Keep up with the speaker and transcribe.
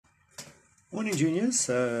Morning, juniors.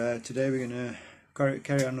 Today we're going to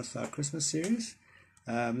carry on with our Christmas series.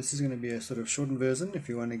 This is going to be a sort of shortened version. If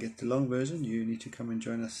you want to get the long version, you need to come and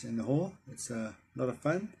join us in the hall. It's a lot of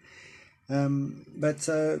fun. But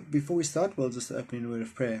before we start, we'll just open in a word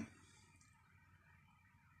of prayer.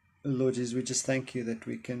 Lord Jesus, we just thank you that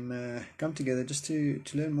we can come together just to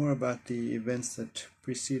learn more about the events that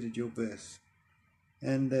preceded your birth.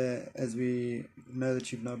 And as we know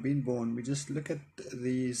that you've now been born, we just look at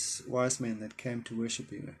these wise men that came to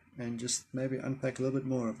worship you and just maybe unpack a little bit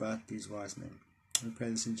more about these wise men. We pray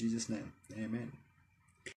this in Jesus' name. Amen.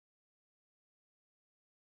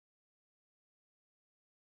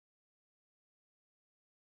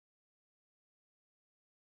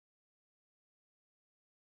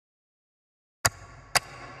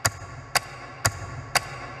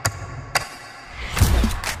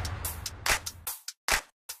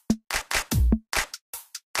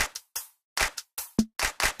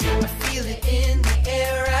 Feel it in the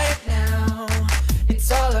air right now.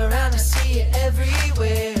 It's all around, I see it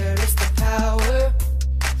everywhere. It's the power,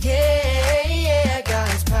 yeah, yeah,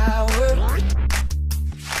 God's power.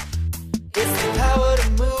 It's the power to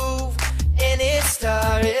move any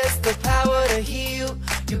star. It's the power to heal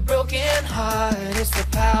your broken heart. It's the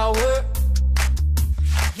power,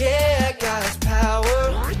 yeah, God's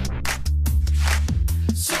power.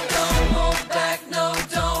 So don't hold back, no,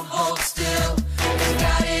 don't hold still.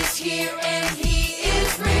 God is here and he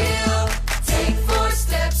is real. Take 4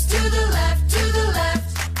 steps to the left, to the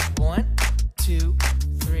left. 1, 2,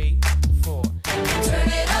 3, 4. Turn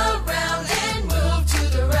it around and move to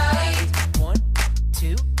the right. 1,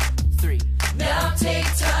 2, 3. Now take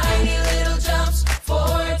tiny little jumps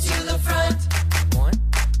forward to the front. 1,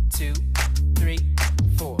 2, 3,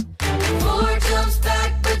 4. 4 jumps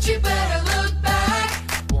back, but you better look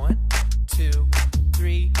back. 1, 2,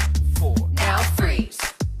 3, 4. Now freeze.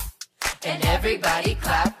 And everybody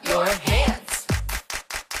clap your hands.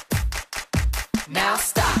 Now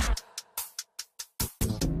stop.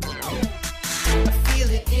 I feel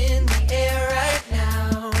it in the air right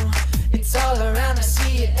now. It's all around, I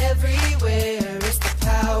see it everywhere. It's the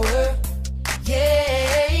power,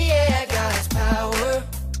 yeah, yeah, God's power.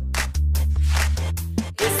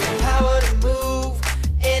 It's the power to move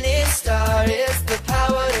any star. It's the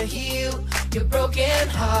power to heal your broken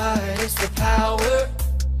heart. It's the power,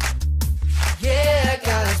 yeah,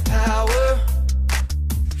 God's power.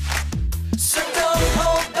 So don't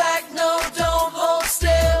hold back, no, don't hold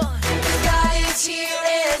still. God is here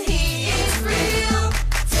and he is real.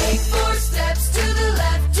 Take 4 steps to the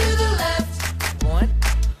left, to the left. 1,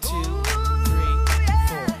 2, 3,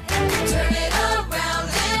 4. Turn it around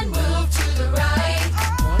and move to the right.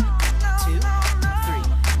 1, 2, 3.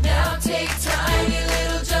 Now take tiny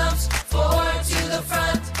little jumps forward to the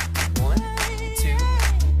front. 1, 2,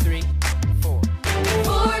 3, 4.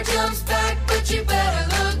 4 jumps back, but you better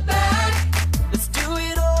look back. Let's do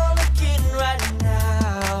it all again right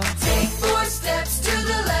now. Take 4 steps to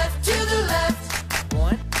the left, to the left.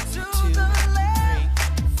 1, 2, 3,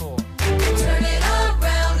 4. Turn it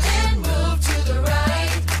around and move to the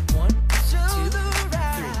right. 1, 2,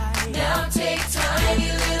 3. Now take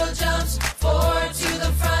tiny little jumps forward to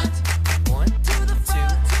the front. 1, 2,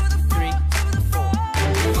 3, 4.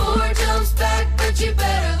 4 jumps back, but you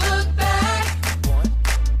better look back. 1,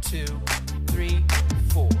 2, 3,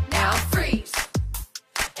 4. Now freeze.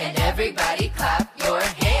 And everybody clap your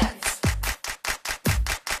hands.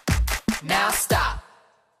 Now stop.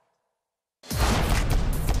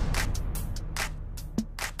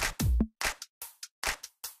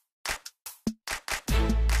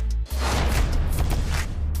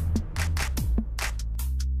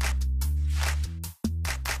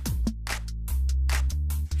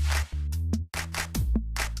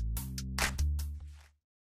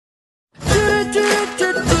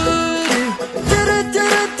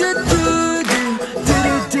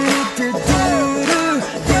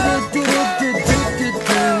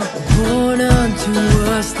 Born unto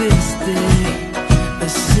us this day a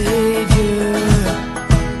Savior,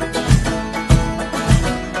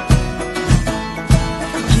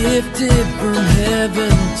 gifted from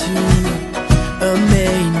heaven to a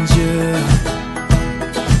manger.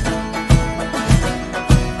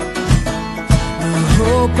 The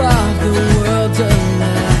hope of the world's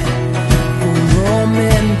alive for all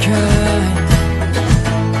mankind.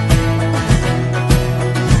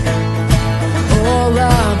 All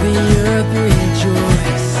of the earth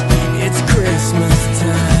rejoice, it's Christmas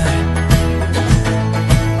time.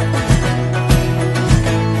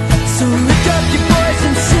 So lift up your voice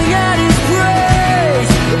and sing out his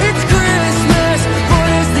praise. It's Christmas, born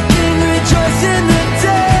as the King, rejoice in the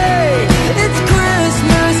day. It's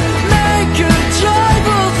Christmas, make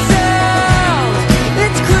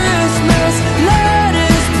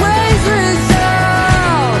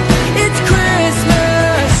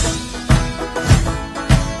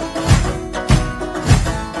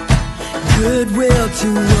goodwill to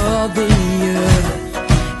all the earth,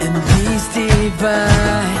 and peace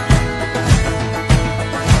divine.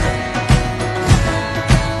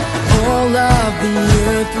 All of the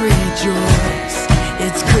earth rejoice,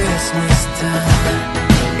 it's Christmas time.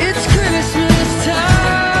 It's Christmas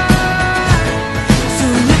time. So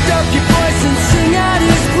lift up your voice and sing out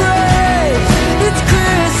His praise. It's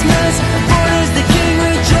Christmas, born is the King,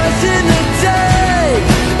 rejoice in the day.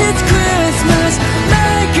 It's Christmas,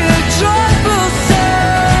 make a joyful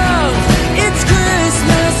sound. It's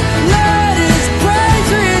Christmas, let His praise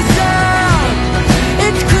resound.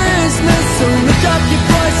 It's Christmas, so lift up your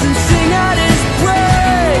voice and sing out His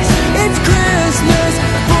praise. It's Christmas,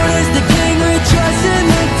 born is the King, rejoice in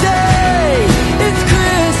the day. It's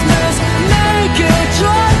Christmas, make a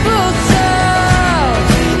joyful sound.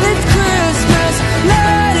 It's Christmas,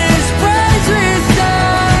 let His praise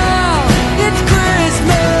resound. It's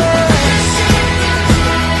Christmas.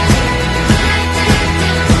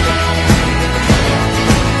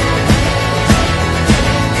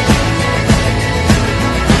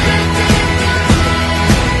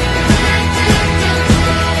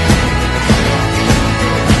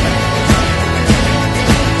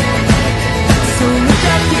 So lift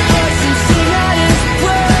up your voice and sing out His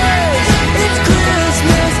praise. It's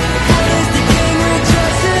Christmas, born is the King,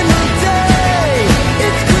 rejoice in the day.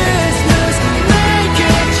 It's Christmas, make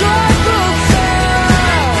a joyful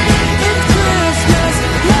sound. It's Christmas,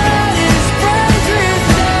 let His praise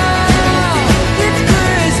resound. It's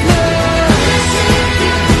Christmas. It's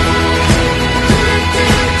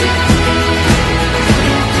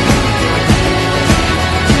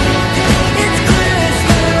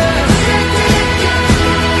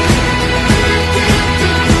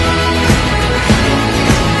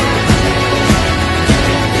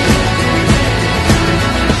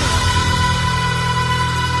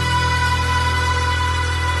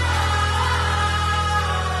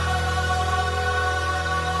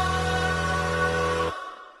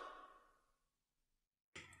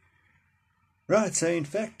Right, so in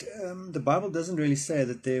fact, the Bible doesn't really say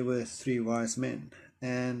that there were three wise men,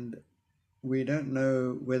 and we don't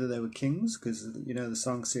know whether they were kings, because the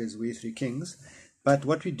song says we three kings. But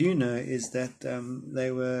what we do know is that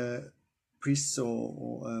they were priests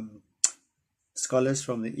or scholars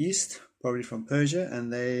from the east, probably from Persia,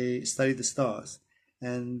 and they studied the stars.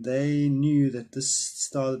 And they knew that this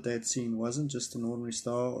star that they had seen wasn't just an ordinary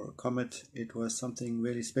star or a comet, it was something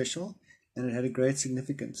really special, and it had a great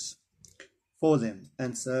significance for them.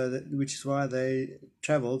 And so which is why they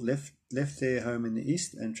traveled, left their home in the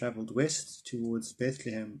east and traveled west towards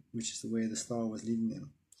Bethlehem, which is where the star was leading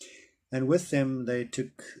them. And with them they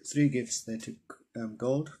took three gifts. They took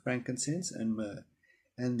gold, frankincense, and myrrh.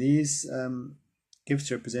 And these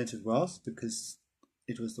gifts represented wealth, because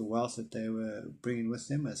it was the wealth that they were bringing with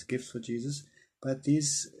them as gifts for Jesus. But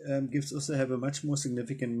these gifts also have a much more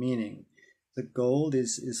significant meaning. The gold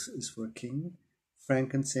is for a king.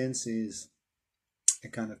 Frankincense is a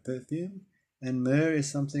kind of perfume, and myrrh is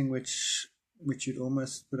something which you'd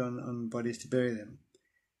almost put on bodies to bury them.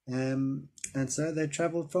 And so they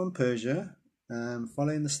traveled from Persia,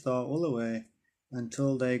 following the star all the way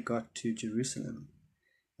until they got to Jerusalem.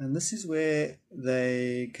 And this is where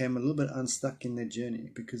they came a little bit unstuck in their journey,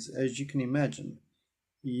 because as you can imagine,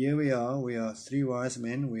 here we are three wise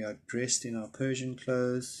men, we are dressed in our Persian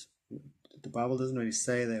clothes. The Bible doesn't really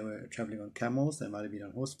say they were traveling on camels, they might have been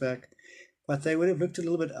on horseback, but they would have looked a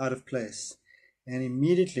little bit out of place. And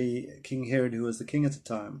immediately King Herod, who was the king at the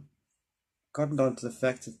time, cottoned on to the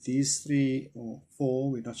fact that these three or four,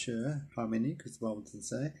 we're not sure how many because the Bible doesn't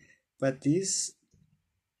say, but these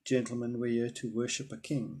gentlemen were here to worship a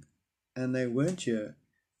king, and they weren't here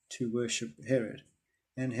to worship Herod.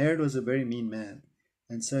 And Herod was a very mean man,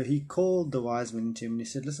 and so he called the wise men to him and he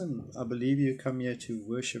said, listen, I believe you come here to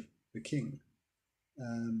worship the king.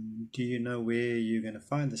 Do you know where you're going to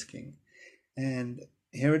find this king? And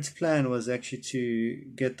Herod's plan was actually to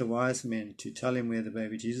get the wise men to tell him where the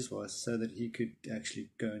baby Jesus was, so that he could actually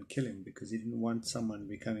go and kill him, because he didn't want someone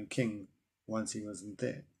becoming king once he wasn't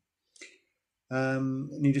there.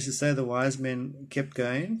 Needless to say, the wise men kept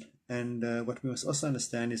going, and what we must also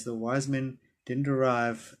understand is the wise men didn't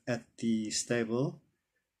arrive at the stable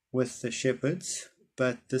with the shepherds,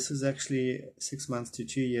 but this is actually 6 months to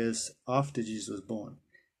 2 years after Jesus was born,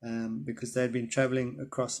 because they'd been traveling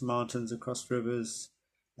across mountains, across rivers,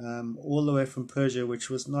 all the way from Persia, which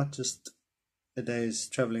was not just a day's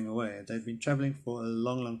traveling away. They'd been traveling for a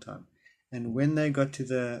long, long time. And when they got to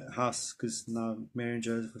the house, because now Mary and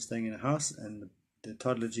Joseph were staying in a house, and the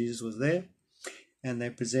toddler Jesus was there, and they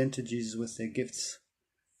presented Jesus with their gifts.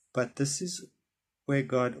 But this is where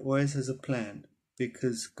God always has a plan.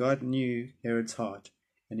 because God knew Herod's heart,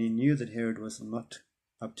 and he knew that Herod was not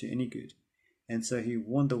up to any good. And so he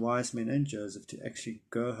warned the wise men and Joseph to actually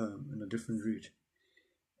go home on a different route.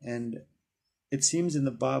 And it seems in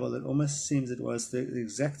the Bible, it almost seems it was the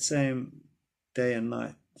exact same day and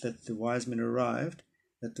night that the wise men arrived,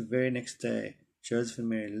 that the very next day Joseph and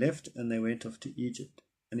Mary left and they went off to Egypt.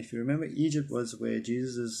 And if you remember, Egypt was where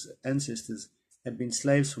Jesus' ancestors had been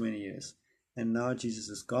slaves for many years. And now Jesus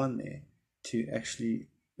has gone there to actually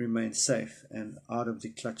remain safe and out of the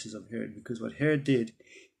clutches of Herod. Because what Herod did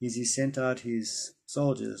is he sent out his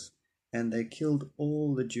soldiers and they killed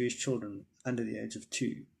all the Jewish children under the age of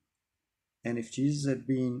 2. And if Jesus had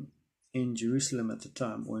been in Jerusalem at the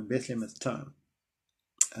time, or in Bethlehem at the time,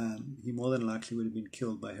 he more than likely would have been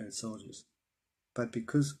killed by Herod's soldiers. But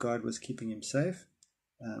because God was keeping him safe,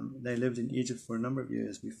 they lived in Egypt for a number of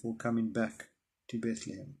years before coming back to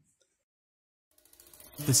Bethlehem.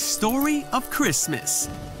 The story of Christmas.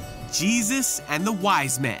 Jesus and the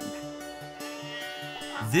wise men.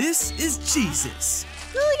 This is Jesus.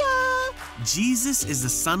 Booyah! Jesus is the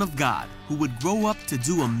Son of God who would grow up to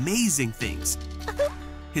do amazing things.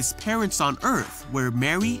 His parents on earth were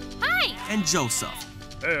Mary and Joseph.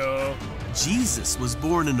 Heyo. Jesus was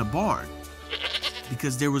born in a barn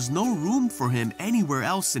because there was no room for him anywhere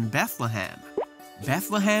else in Bethlehem.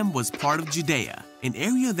 Bethlehem was part of Judea, an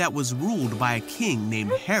area that was ruled by a king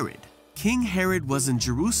named Herod. King Herod was in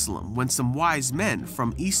Jerusalem when some wise men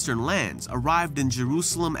from eastern lands arrived in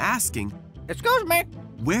Jerusalem asking, Excuse me.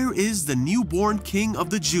 "Where is the newborn king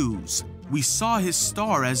of the Jews? We saw his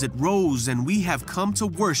star as it rose and we have come to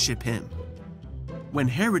worship him." When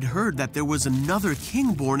Herod heard that there was another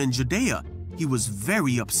king born in Judea, he was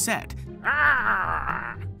very upset,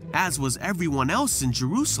 as was everyone else in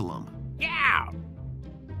Jerusalem. Yeah.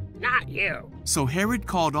 Not you. So Herod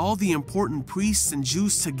called all the important priests and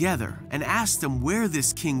Jews together and asked them where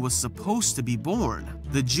this king was supposed to be born.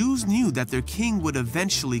 The Jews knew that their king would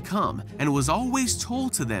eventually come, and it was always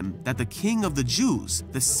told to them that the king of the Jews,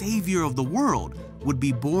 the savior of the world, would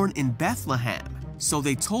be born in Bethlehem. So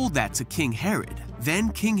they told that to King Herod.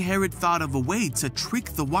 Then King Herod thought of a way to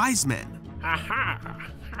trick the wise men.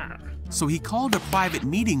 So he called a private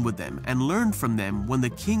meeting with them and learned from them when the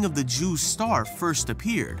king of the Jews' star first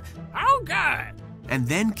appeared. Oh, good. And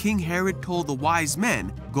then King Herod told the wise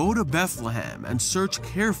men, "Go to Bethlehem and search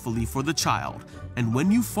carefully for the child, and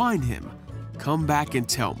when you find him, come back and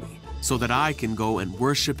tell me, so that I can go and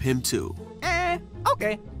worship him too."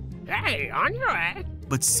 Okay. Hey, on your way.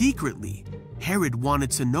 But secretly, Herod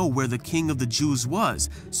wanted to know where the king of the Jews was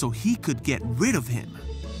so he could get rid of him.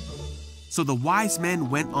 So the wise men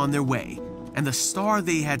went on their way, and the star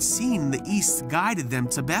they had seen in the east guided them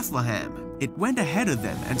to Bethlehem. It went ahead of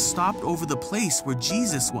them and stopped over the place where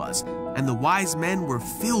Jesus was, and the wise men were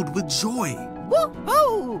filled with joy.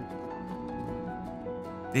 Woohoo!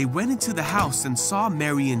 They went into the house and saw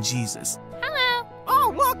Mary and Jesus, Hello.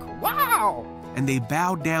 Oh, look. Wow. and they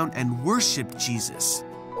bowed down and worshiped Jesus.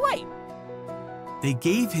 Wait. They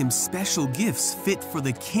gave him special gifts fit for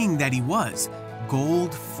the king that he was: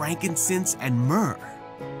 gold, frankincense, and myrrh.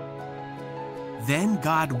 Then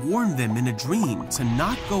God warned them in a dream to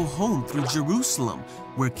not go home through Jerusalem,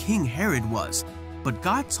 where King Herod was, but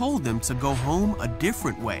God told them to go home a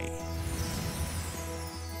different way.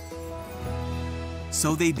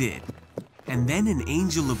 So they did. And then an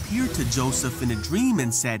angel appeared to Joseph in a dream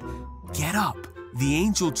and said, "Get up." The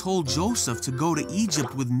angel told Joseph to go to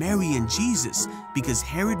Egypt with Mary and Jesus because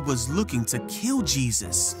Herod was looking to kill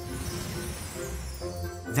Jesus.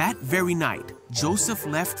 That very night, Joseph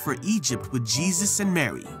left for Egypt with Jesus and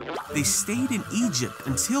Mary. They stayed in Egypt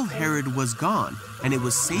until Herod was gone, and it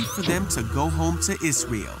was safe for them to go home to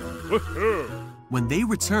Israel. When they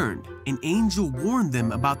returned, an angel warned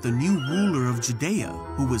them about the new ruler of Judea,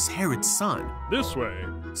 who was Herod's son. This way.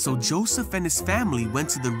 So Joseph and his family went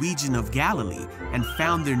to the region of Galilee and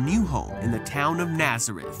found their new home in the town of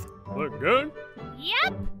Nazareth, Look good?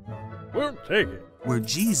 Yep. We'll take it. where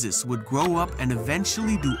Jesus would grow up and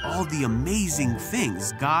eventually do all the amazing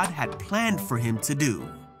things God had planned for him to do.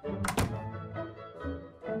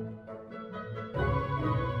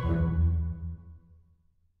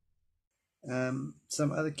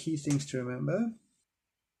 Some other key things to remember.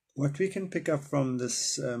 What we can pick up from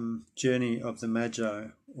this journey of the Magi,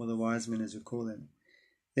 or the wise men as we call them,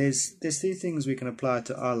 there's 3 things we can apply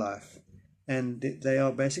to our life. And they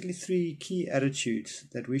are basically 3 key attitudes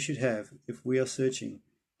that we should have if we are searching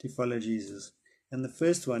to follow Jesus. And the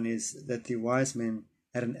first one is that the wise men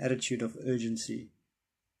had an attitude of urgency.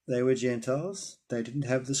 They were Gentiles. They didn't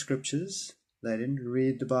have the scriptures. They didn't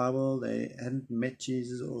read the Bible. They hadn't met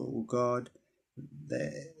Jesus or God.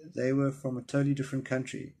 They were from a totally different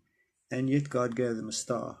country, and yet God gave them a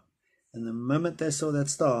star. And the moment they saw that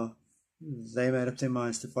star, they made up their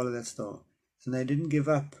minds to follow that star. And they didn't give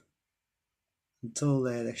up until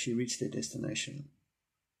they had actually reached their destination.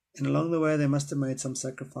 And along the way, they must have made some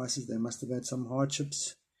sacrifices. They must have had some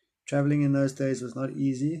hardships. Traveling in those days was not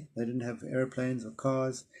easy. They didn't have airplanes or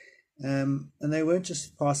cars. And they weren't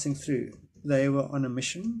just passing through. They were on a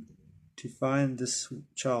mission to find this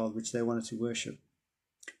child which they wanted to worship,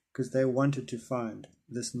 because they wanted to find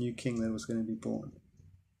this new king that was going to be born.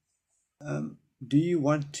 Do you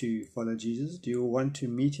want to follow Jesus? Do you want to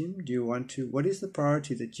meet him? What is the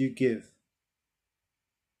priority that you give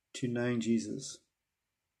to knowing Jesus?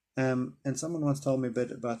 And someone once told me a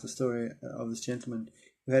bit about the story of this gentleman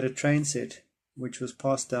who had a train set which was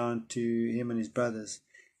passed down to him and his brothers.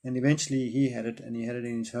 And eventually he had it, and he had it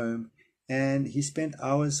in his home. And he spent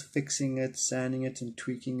hours fixing it, sanding it, and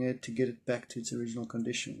tweaking it to get it back to its original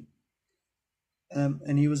condition.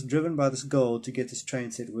 And he was driven by this goal to get this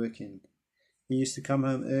train set working. He used to come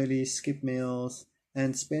home early, skip meals,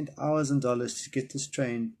 and spend hours and dollars to get this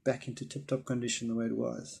train back into tip-top condition the way it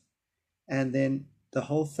was. And then the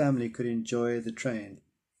whole family could enjoy the train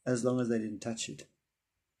as long as they didn't touch it.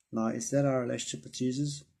 Now, is that our relationship with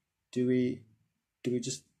Jesus? Do we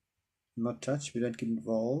just not touch? We don't get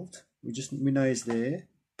involved? We know he's there,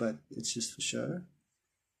 but it's just for show.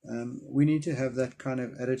 We need to have that kind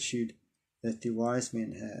of attitude that the wise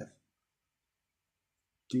men have.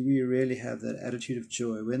 Do we really have that attitude of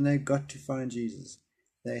joy? When they got to find Jesus,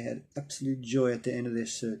 they had absolute joy at the end of their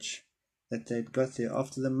search, that they'd got there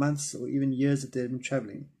after the months or even years that they'd been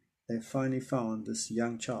traveling. They finally found this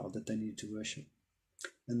young child that they needed to worship,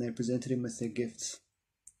 and they presented him with their gifts.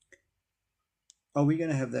 Are we going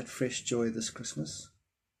to have that fresh joy this Christmas?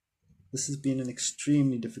 This has been an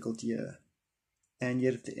extremely difficult year, and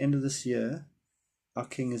yet at the end of this year, our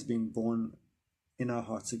King is being born in our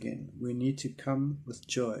hearts again. We need to come with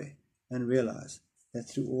joy and realize that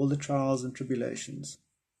through all the trials and tribulations,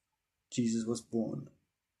 Jesus was born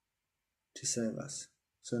to save us.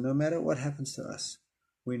 So no matter what happens to us,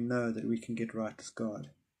 we know that we can get right with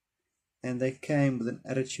God. And they came with an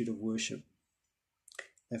attitude of worship.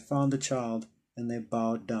 They found the child and they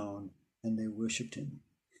bowed down and they worshipped him.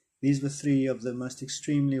 These were three of the most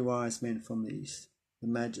extremely wise men from the East, the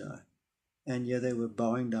Magi. And yet they were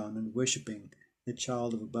bowing down and worshipping the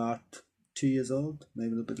child of about 2 years old,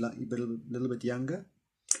 maybe a little bit younger.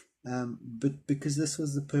 But because this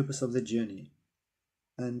was the purpose of the journey.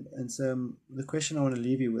 And so the question I want to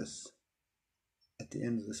leave you with at the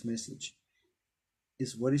end of this message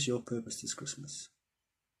is, what is your purpose this Christmas?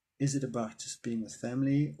 Is it about just being with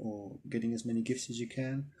family or getting as many gifts as you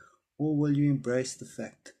can? Or will you embrace the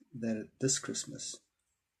fact that at this Christmas,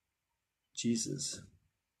 Jesus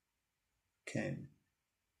came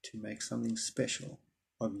to make something special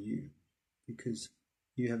of you, because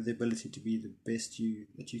you have the ability to be the best you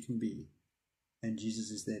that you can be, and Jesus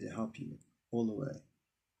is there to help you all the way.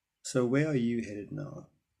 So where are you headed now?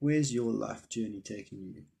 Where's your life journey taking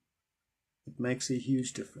you? It makes a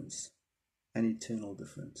huge difference, an eternal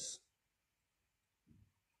difference.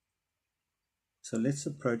 So let's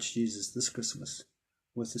approach Jesus this Christmas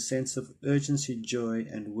with a sense of urgency, joy,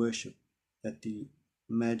 and worship that the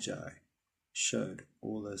Magi showed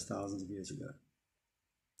all those thousands of years ago.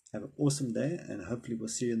 Have an awesome day, and hopefully we'll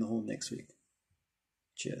see you in the hall next week.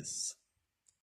 Cheers.